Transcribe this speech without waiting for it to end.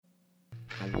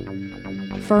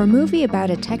For a movie about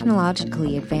a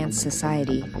technologically advanced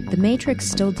society, The Matrix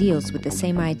still deals with the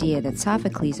same idea that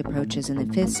Sophocles approaches in the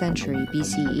 5th century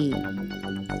BCE.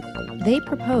 They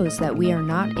propose that we are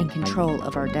not in control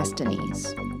of our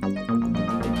destinies.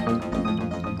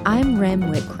 I'm Rem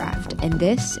Whitcraft, and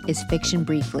this is Fiction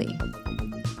Briefly.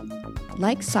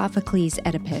 Like Sophocles'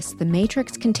 Oedipus, The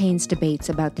Matrix contains debates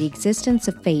about the existence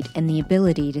of fate and the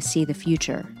ability to see the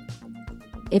future.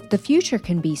 If the future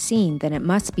can be seen, then it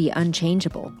must be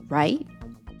unchangeable, right?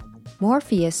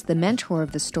 Morpheus, the mentor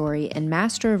of the story and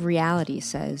master of reality,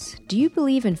 says, "Do you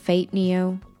believe in fate,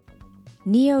 Neo?"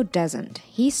 Neo doesn't.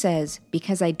 He says,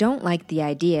 "Because I don't like the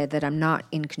idea that I'm not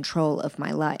in control of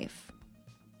my life."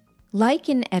 Like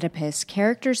in Oedipus,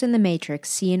 characters in The Matrix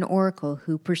see an oracle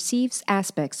who perceives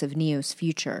aspects of Neo's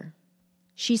future.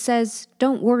 She says,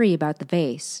 "Don't worry about the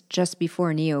vase," just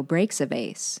before Neo breaks a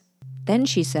vase. Then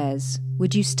she says,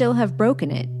 "Would you still have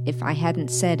broken it if I hadn't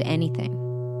said anything?"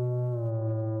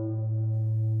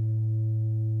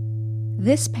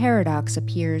 This paradox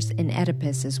appears in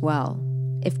Oedipus as well.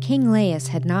 If King Laius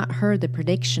had not heard the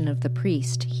prediction of the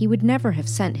priest, he would never have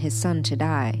sent his son to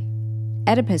die.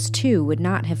 Oedipus, too, would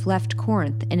not have left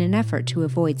Corinth in an effort to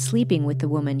avoid sleeping with the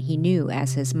woman he knew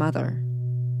as his mother.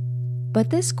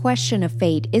 But this question of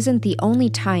fate isn't the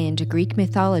only tie-in to Greek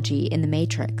mythology in The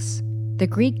Matrix. The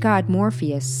Greek god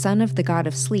Morpheus, son of the god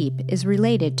of sleep, is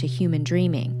related to human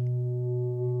dreaming.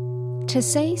 To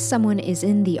say someone is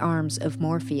in the arms of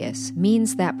Morpheus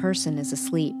means that person is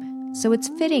asleep, so it's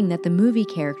fitting that the movie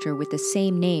character with the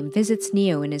same name visits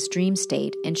Neo in his dream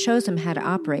state and shows him how to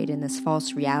operate in this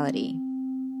false reality.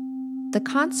 The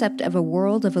concept of a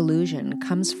world of illusion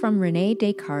comes from René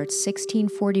Descartes'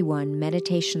 1641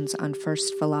 Meditations on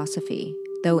First Philosophy.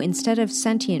 Though instead of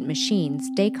sentient machines,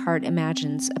 Descartes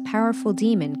imagines a powerful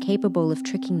demon capable of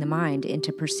tricking the mind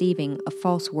into perceiving a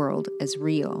false world as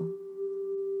real.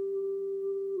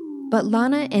 But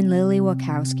Lana and Lilly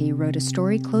Wachowski wrote a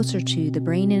story closer to the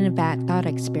brain in a vat thought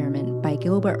experiment by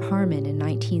Gilbert Harman in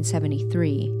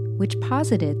 1973, which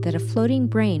posited that a floating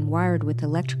brain wired with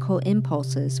electrical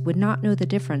impulses would not know the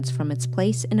difference from its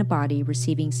place in a body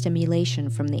receiving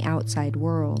stimulation from the outside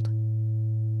world.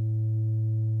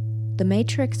 The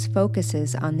Matrix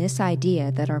focuses on this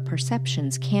idea that our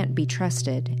perceptions can't be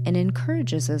trusted and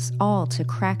encourages us all to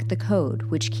crack the code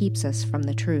which keeps us from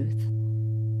the truth.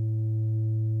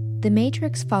 The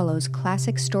Matrix follows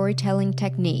classic storytelling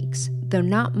techniques, though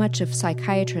not much of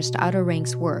psychiatrist Otto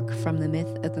Rank's work from the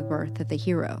myth of the birth of the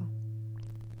hero.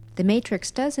 The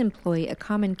Matrix does employ a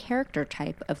common character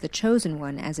type of the Chosen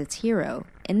One as its hero,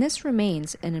 and this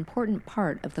remains an important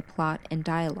part of the plot and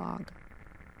dialogue.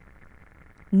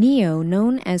 Neo,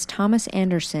 known as Thomas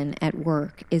Anderson at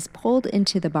work, is pulled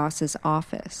into the boss's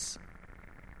office.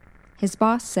 His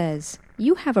boss says,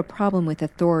 "You have a problem with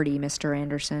authority, Mr.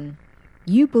 Anderson.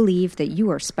 You believe that you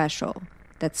are special,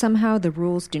 that somehow the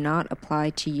rules do not apply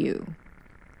to you."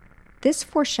 This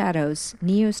foreshadows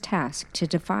Neo's task to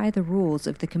defy the rules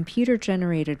of the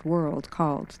computer-generated world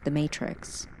called the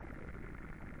Matrix.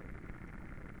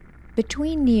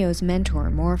 Between Neo's mentor,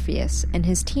 Morpheus, and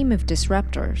his team of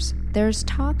disruptors, there's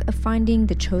talk of finding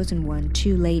the Chosen One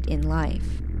too late in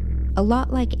life. A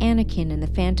lot like Anakin in The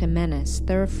Phantom Menace,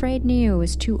 they're afraid Neo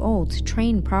is too old to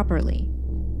train properly.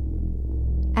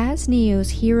 As Neo's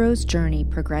hero's journey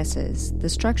progresses, the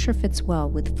structure fits well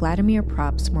with Vladimir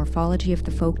Prop's morphology of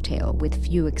the folktale, with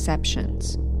few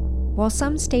exceptions. While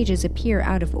some stages appear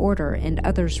out of order and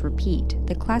others repeat,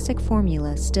 the classic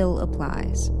formula still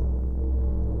applies.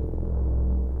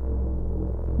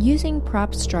 Using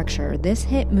prop structure, this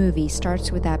hit movie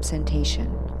starts with absentation.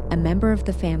 A member of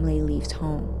the family leaves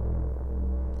home.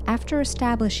 After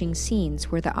establishing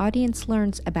scenes where the audience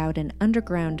learns about an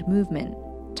underground movement,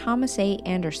 Thomas A.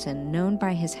 Anderson, known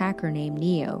by his hacker name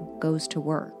Neo, goes to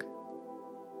work.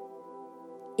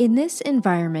 In this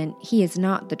environment, he is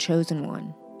not the Chosen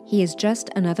One. He is just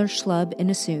another schlub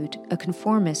in a suit, a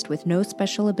conformist with no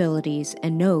special abilities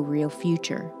and no real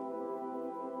future.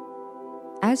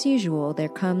 As usual, there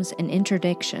comes an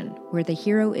interdiction where the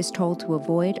hero is told to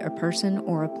avoid a person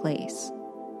or a place.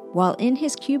 While in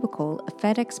his cubicle, a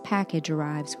FedEx package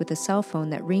arrives with a cell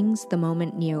phone that rings the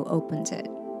moment Neo opens it.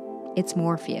 It's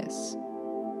Morpheus.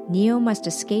 Neo must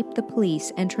escape the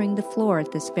police entering the floor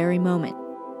at this very moment.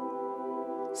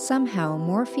 Somehow,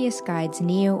 Morpheus guides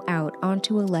Neo out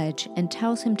onto a ledge and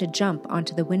tells him to jump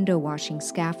onto the window-washing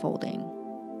scaffolding.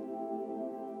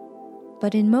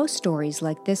 But in most stories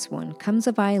like this one comes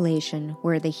a violation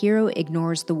where the hero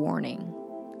ignores the warning.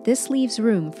 This leaves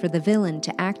room for the villain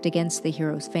to act against the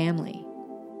hero's family.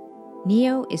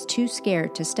 Neo is too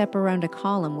scared to step around a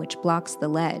column which blocks the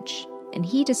ledge. and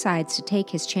he decides to take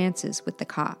his chances with the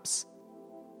cops.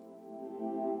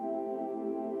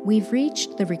 We've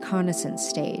reached the reconnaissance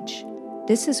stage.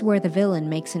 This is where the villain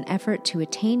makes an effort to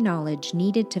attain knowledge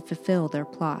needed to fulfill their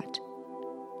plot.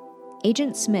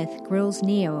 Agent Smith grills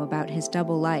Neo about his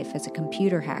double life as a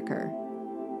computer hacker.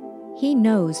 He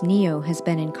knows Neo has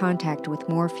been in contact with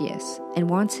Morpheus and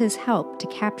wants his help to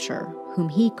capture whom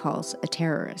he calls a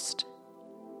terrorist.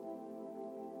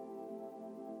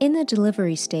 In the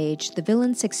delivery stage, the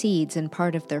villain succeeds in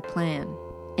part of their plan,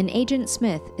 and Agent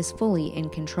Smith is fully in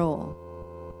control.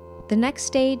 The next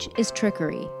stage is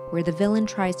trickery, where the villain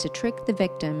tries to trick the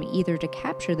victim either to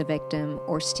capture the victim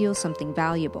or steal something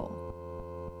valuable.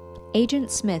 Agent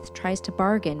Smith tries to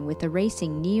bargain with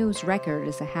erasing Neo's record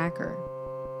as a hacker.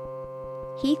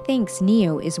 He thinks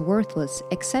Neo is worthless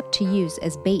except to use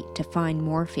as bait to find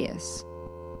Morpheus.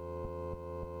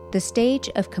 The stage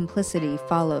of complicity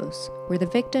follows, where the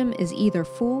victim is either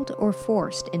fooled or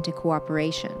forced into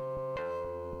cooperation.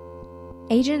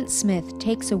 Agent Smith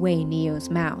takes away Neo's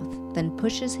mouth, then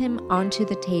pushes him onto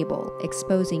the table,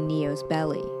 exposing Neo's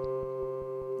belly.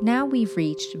 Now we've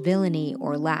reached villainy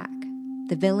or lack.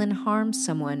 The villain harms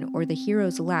someone or the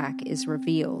hero's lack is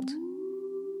revealed.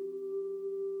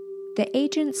 The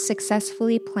agents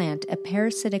successfully plant a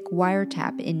parasitic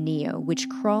wiretap in Neo, which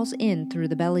crawls in through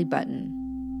the belly button.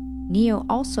 Neo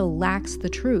also lacks the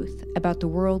truth about the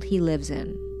world he lives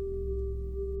in.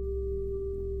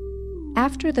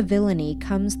 After the villainy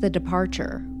comes the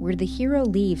departure, where the hero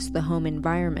leaves the home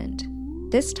environment,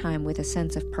 this time with a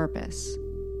sense of purpose.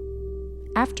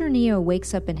 After Neo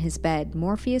wakes up in his bed,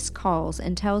 Morpheus calls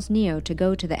and tells Neo to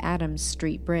go to the Adams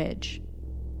Street Bridge.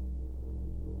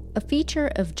 A feature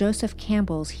of Joseph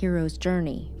Campbell's hero's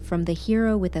journey, From the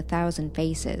Hero with 1,000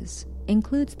 Faces,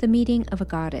 includes the meeting of a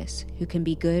goddess who can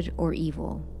be good or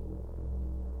evil.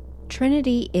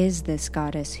 Trinity is this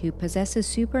goddess who possesses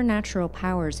supernatural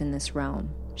powers in this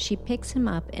realm. She picks him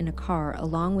up in a car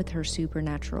along with her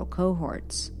supernatural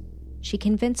cohorts. She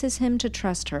convinces him to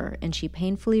trust her, and she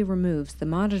painfully removes the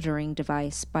monitoring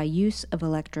device by use of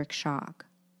electric shock.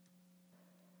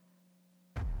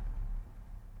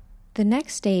 The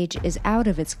next stage is out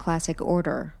of its classic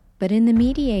order, but in the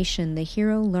mediation the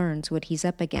hero learns what he's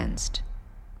up against.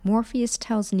 Morpheus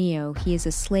tells Neo he is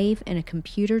a slave in a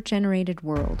computer-generated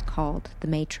world called the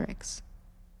Matrix.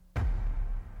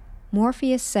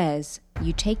 Morpheus says,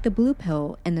 "You take the blue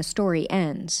pill and the story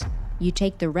ends. You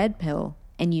take the red pill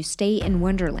and you stay in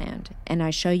Wonderland, and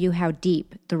I show you how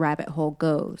deep the rabbit hole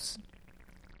goes."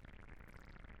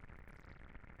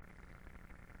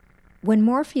 When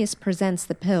Morpheus presents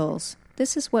the pills,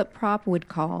 this is what Prop would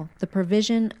call the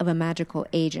provision of a magical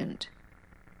agent.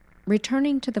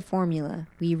 Returning to the formula,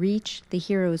 we reach the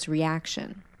hero's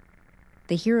reaction.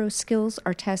 The hero's skills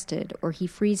are tested, or he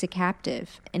frees a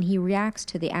captive, and he reacts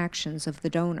to the actions of the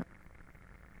donor.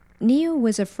 Neo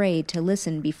was afraid to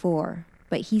listen before,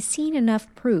 but he's seen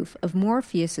enough proof of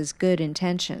Morpheus's good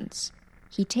intentions.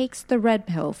 He takes the red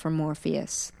pill from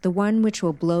Morpheus, the one which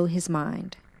will blow his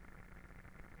mind.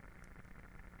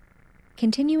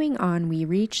 Continuing on, we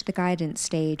reach the guidance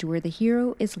stage where the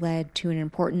hero is led to an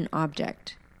important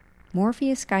object.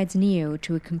 Morpheus guides Neo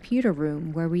to a computer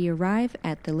room where we arrive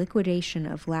at the liquidation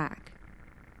of lack.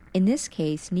 In this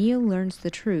case, Neo learns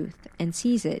the truth and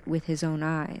sees it with his own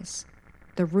eyes.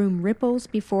 The room ripples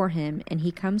before him and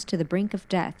he comes to the brink of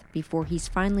death before he's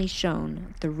finally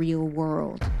shown the real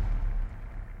world.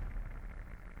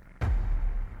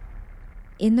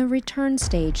 In the return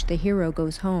stage, the hero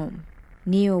goes home.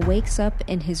 Neo wakes up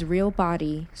in his real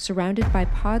body, surrounded by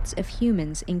pods of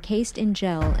humans encased in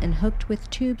gel and hooked with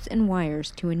tubes and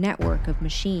wires to a network of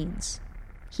machines.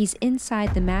 He's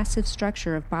inside the massive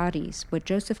structure of bodies, what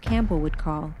Joseph Campbell would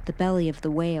call the belly of the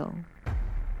whale.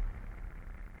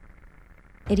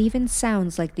 It even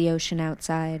sounds like the ocean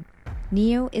outside.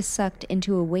 Neo is sucked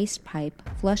into a waste pipe,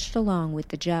 flushed along with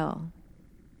the gel.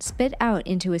 Spit out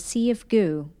into a sea of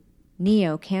goo,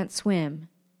 Neo can't swim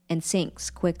and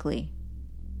sinks quickly.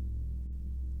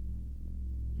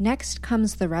 Next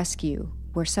comes the rescue,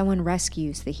 where someone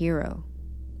rescues the hero.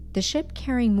 The ship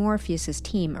carrying Morpheus's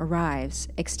team arrives,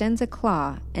 extends a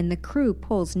claw, and the crew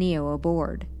pulls Neo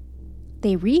aboard.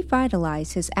 They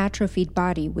revitalize his atrophied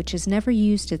body, which has never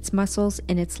used its muscles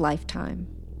in its lifetime.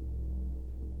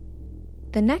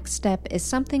 The next step is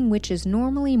something which is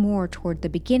normally more toward the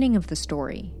beginning of the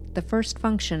story, the first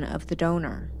function of the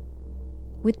donor.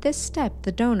 With this step,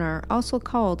 the donor, also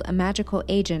called a magical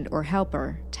agent or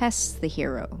helper, tests the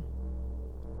hero.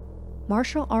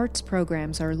 Martial arts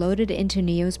programs are loaded into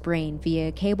Neo's brain via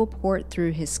a cable port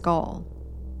through his skull.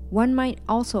 One might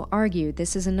also argue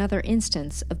this is another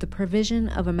instance of the provision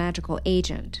of a magical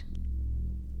agent.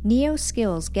 Neo's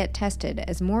skills get tested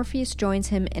as Morpheus joins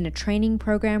him in a training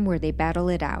program where they battle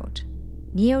it out.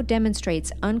 Neo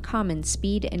demonstrates uncommon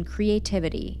speed and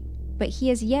creativity, but he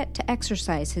has yet to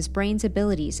exercise his brain's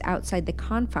abilities outside the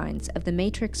confines of the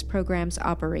Matrix program's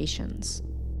operations.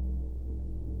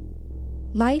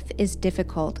 Life is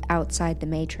difficult outside the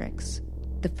Matrix.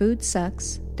 The food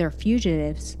sucks, there are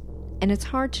fugitives, and it's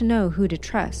hard to know who to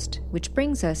trust, which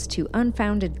brings us to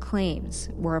unfounded claims,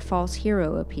 where a false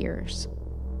hero appears.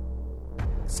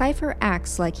 Cypher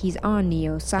acts like he's on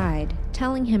Neo's side,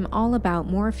 telling him all about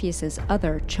Morpheus's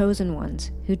other chosen ones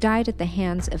who died at the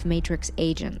hands of Matrix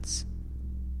agents.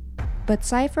 But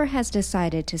Cypher has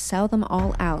decided to sell them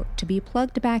all out to be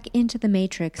plugged back into the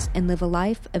Matrix and live a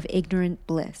life of ignorant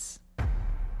bliss.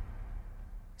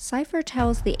 Cypher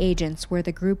tells the agents where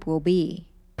the group will be.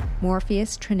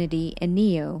 Morpheus, Trinity, and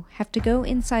Neo have to go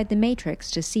inside the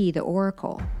Matrix to see the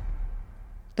Oracle.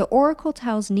 The Oracle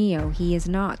tells Neo he is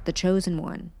not the chosen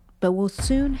one, but will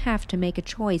soon have to make a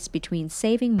choice between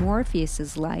saving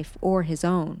Morpheus's life or his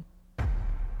own.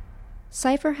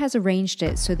 Cypher has arranged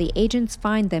it so the agents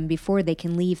find them before they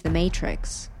can leave the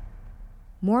Matrix.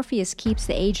 Morpheus keeps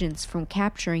the agents from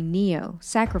capturing Neo,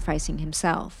 sacrificing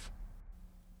himself.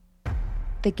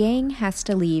 The gang has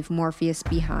to leave Morpheus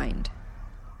behind.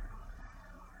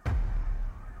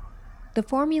 The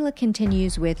formula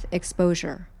continues with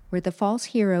exposure, where the false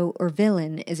hero or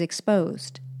villain is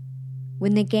exposed.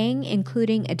 When the gang,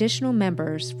 including additional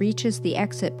members, reaches the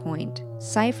exit point,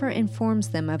 Cypher informs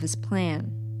them of his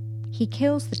plan. He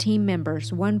kills the team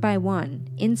members one by one,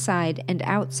 inside and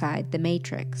outside the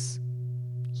Matrix.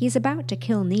 He's about to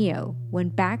kill Neo when,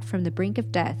 back from the brink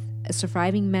of death, a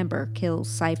surviving member kills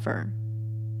Cypher.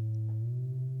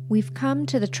 We've come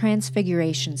to the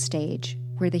transfiguration stage,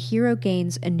 where the hero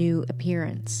gains a new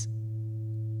appearance.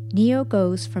 Neo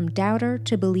goes from doubter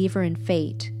to believer in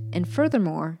fate, and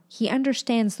furthermore, he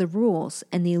understands the rules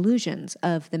and the illusions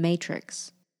of the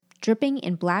Matrix. Dripping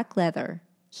in black leather,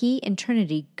 he and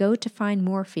Trinity go to find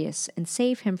Morpheus and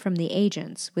save him from the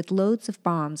agents with loads of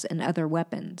bombs and other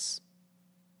weapons.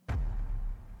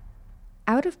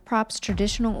 Out of Prop's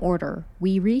traditional order,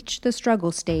 we reach the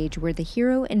struggle stage where the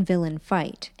hero and villain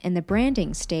fight, and the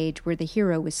branding stage where the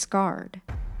hero is scarred.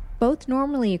 Both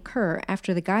normally occur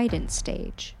after the guidance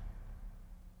stage.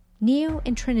 Neo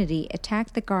and Trinity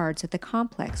attack the guards at the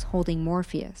complex holding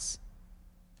Morpheus.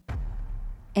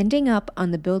 Ending up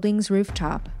on the building's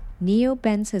rooftop, Neo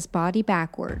bends his body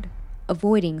backward,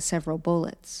 avoiding several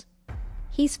bullets.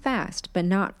 He's fast, but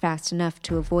not fast enough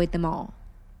to avoid them all.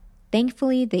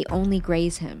 Thankfully, they only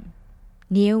graze him.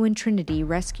 Neo and Trinity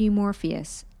rescue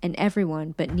Morpheus, and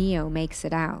everyone but Neo makes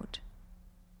it out.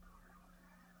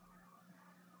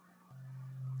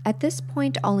 At this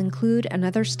point, I'll include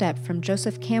another step from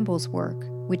Joseph Campbell's work,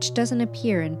 which doesn't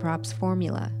appear in Prop's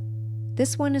formula.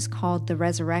 This one is called the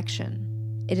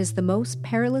Resurrection. It is the most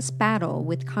perilous battle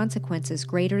with consequences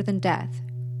greater than death,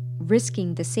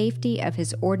 risking the safety of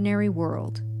his ordinary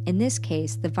world, in this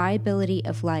case the viability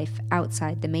of life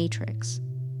outside the Matrix.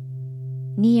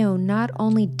 Neo not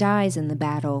only dies in the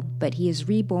battle, but he is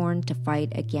reborn to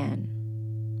fight again.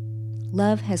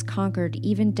 Love has conquered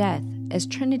even death, as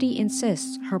Trinity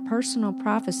insists her personal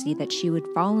prophecy that she would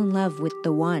fall in love with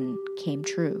the One came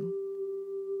true.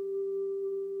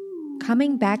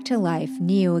 Coming back to life,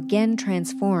 Neo again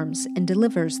transforms and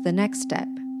delivers the next step,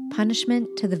 punishment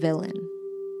to the villain.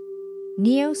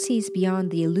 Neo sees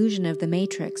beyond the illusion of the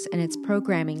Matrix and its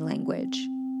programming language.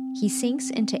 He sinks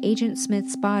into Agent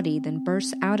Smith's body, then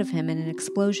bursts out of him in an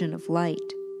explosion of light.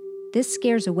 This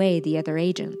scares away the other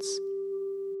agents.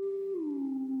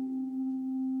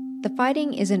 The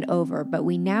fighting isn't over, but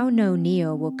we now know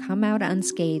Neo will come out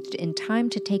unscathed in time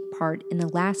to take part in the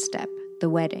last step, the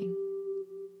wedding.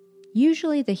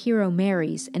 Usually the hero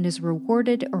marries and is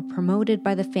rewarded or promoted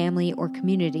by the family or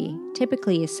community,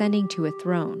 typically ascending to a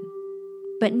throne.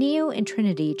 But Neo and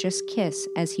Trinity just kiss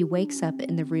as he wakes up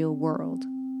in the real world.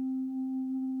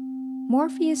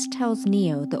 Morpheus tells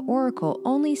Neo the Oracle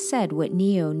only said what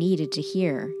Neo needed to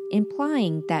hear,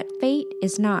 implying that fate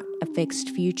is not a fixed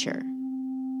future.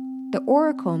 The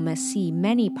Oracle must see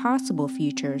many possible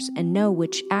futures and know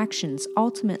which actions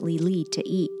ultimately lead to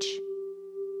each.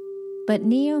 But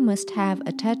Neo must have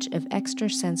a touch of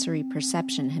extrasensory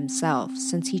perception himself,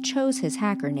 since he chose his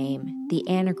hacker name, the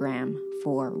anagram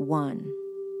for One.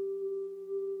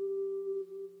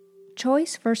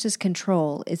 Choice versus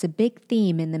control is a big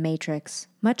theme in The Matrix,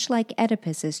 much like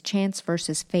Oedipus's chance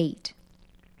versus fate.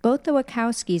 Both the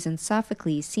Wachowskis and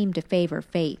Sophocles seem to favor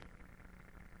fate.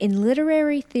 In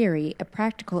Literary Theory, A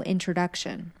Practical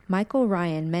Introduction, Michael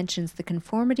Ryan mentions the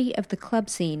conformity of the club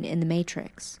scene in The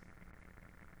Matrix.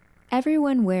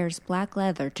 Everyone wears black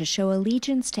leather to show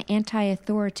allegiance to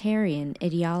anti-authoritarian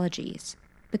ideologies,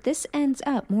 but this ends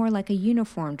up more like a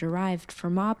uniform derived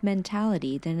from mob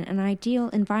mentality than an ideal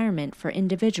environment for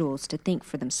individuals to think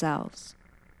for themselves.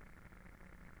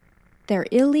 Their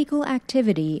illegal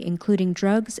activity, including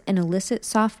drugs and illicit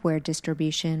software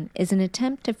distribution, is an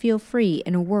attempt to feel free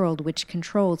in a world which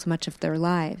controls much of their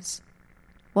lives.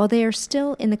 While they are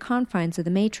still in the confines of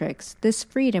the Matrix, this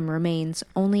freedom remains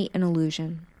only an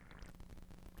illusion.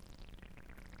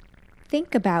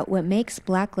 Think about what makes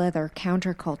black leather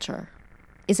counterculture.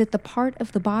 Is it the part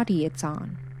of the body it's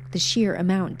on, the sheer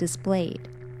amount displayed?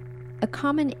 A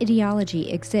common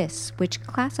ideology exists which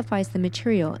classifies the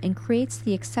material and creates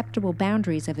the acceptable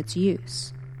boundaries of its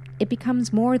use. It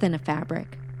becomes more than a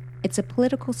fabric. It's a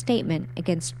political statement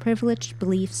against privileged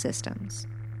belief systems.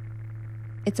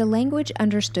 It's a language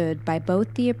understood by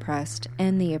both the oppressed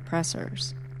and the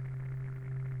oppressors.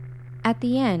 At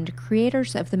the end,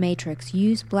 creators of the Matrix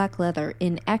use black leather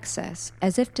in excess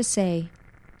as if to say,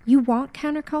 "You want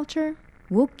counterculture?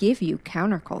 We'll give you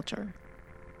counterculture."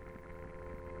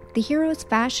 The hero's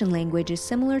fashion language is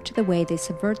similar to the way they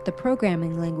subvert the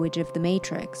programming language of the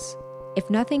Matrix.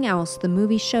 If nothing else, the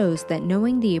movie shows that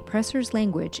knowing the oppressor's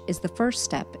language is the first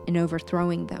step in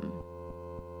overthrowing them.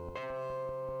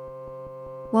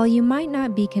 While you might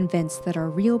not be convinced that our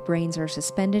real brains are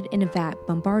suspended in a vat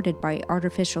bombarded by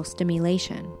artificial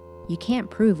stimulation, you can't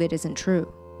prove it isn't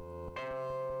true.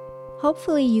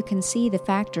 Hopefully you can see the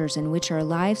factors in which our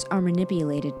lives are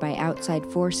manipulated by outside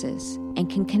forces, and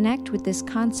can connect with this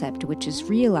concept which is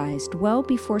realized well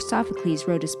before Sophocles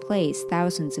wrote his plays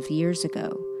thousands of years ago.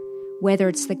 Whether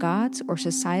it's the gods or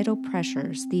societal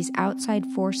pressures, these outside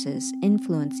forces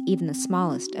influence even the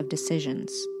smallest of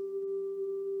decisions.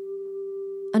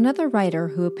 Another writer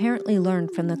who apparently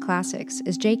learned from the classics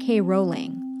is J.K.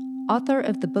 Rowling, author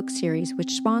of the book series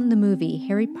which spawned the movie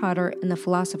Harry Potter and the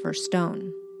Philosopher's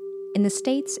Stone. In the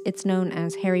States, it's known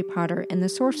as Harry Potter and the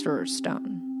Sorcerer's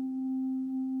Stone.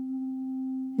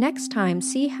 Next time,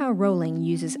 see how Rowling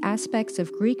uses aspects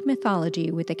of Greek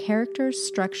mythology with the characters,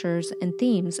 structures, and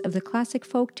themes of the classic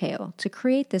folktale to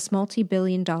create this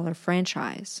multi-billion-dollar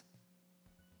franchise.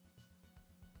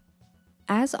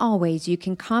 As always, you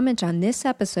can comment on this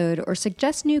episode or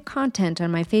suggest new content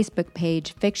on my Facebook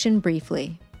page, Fiction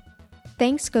Briefly.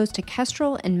 Thanks goes to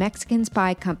Kestrel and Mexican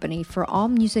Spy Company for all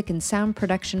music and sound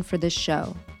production for this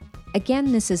show.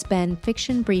 Again, this has been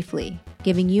Fiction Briefly,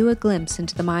 giving you a glimpse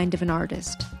into the mind of an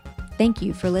artist. Thank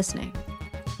you for listening.